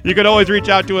us, you can always reach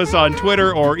out to us on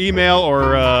Twitter or email,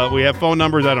 or we have phone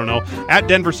numbers. I don't know. At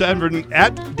Denver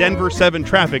 7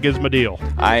 Traffic is my deal.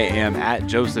 I am at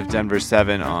Joseph Denver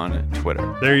 7 on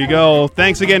Twitter. There you go.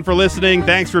 Thanks again for listening.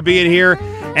 Thanks for being here.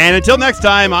 And until next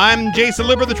time, I'm Jason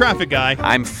Liber, the traffic guy.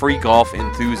 I'm free golf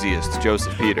enthusiast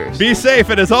Joseph Peters. Be safe,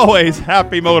 and as always,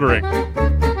 happy motoring.